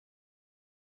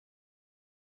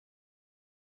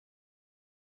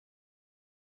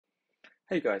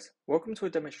Hey guys, welcome to a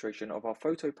demonstration of our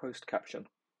photo post caption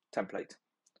template.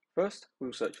 First,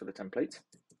 we'll search for the template,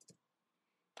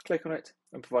 click on it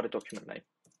and provide a document name.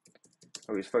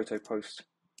 I'll use photo post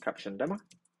caption demo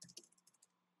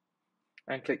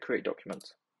and click create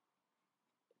document.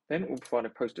 Then we'll provide a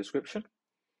post description.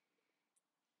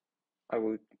 I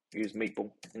will use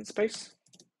meatball in space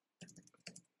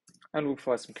and we'll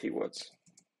provide some keywords.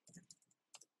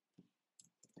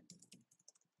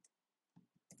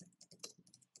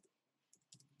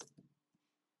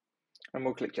 And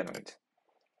we'll click generate.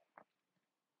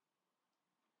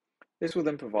 This will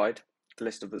then provide a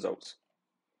list of results.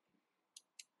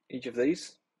 Each of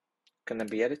these can then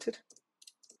be edited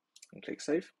and click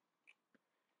save.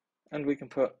 And we can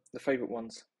put the favorite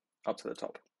ones up to the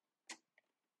top,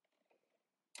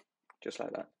 just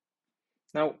like that.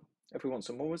 Now, if we want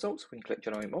some more results, we can click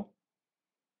generate more.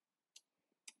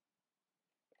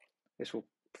 This will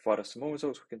provide us some more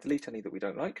results. We can delete any that we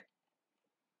don't like.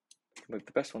 We can move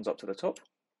the best ones up to the top.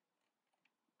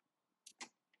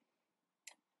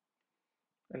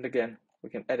 And again, we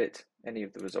can edit any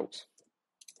of the results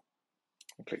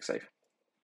and click save.